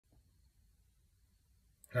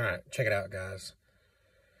All right, check it out, guys.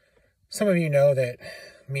 Some of you know that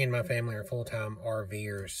me and my family are full-time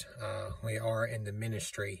RVers. We are in the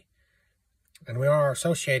ministry, and we are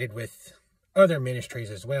associated with other ministries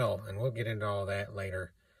as well, and we'll get into all that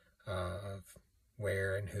later, of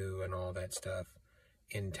where and who and all that stuff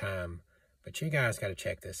in time. But you guys got to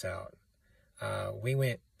check this out. We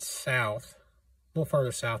went south, a little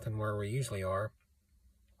further south than where we usually are,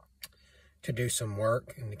 to do some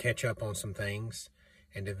work and to catch up on some things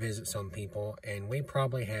and to visit some people. And we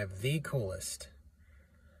probably have the coolest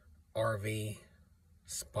RV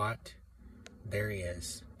spot there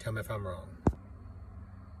is. Tell me if I'm wrong.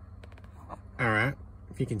 All right,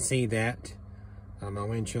 if you can see that, my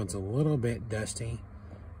windshield's a little bit dusty,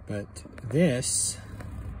 but this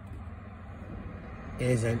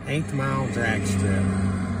is an 8-mile drag strip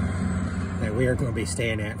that we are going to be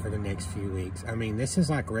staying at for the next few weeks. I mean, this is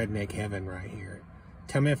like redneck heaven right here.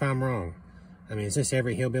 Tell me if I'm wrong. I mean, is this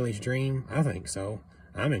every hillbilly's dream? I think so.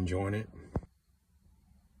 I'm enjoying it.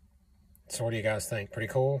 So what do you guys think? Pretty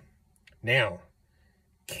cool? Now,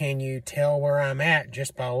 can you tell where I'm at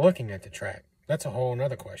just by looking at the track? That's a whole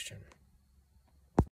nother question.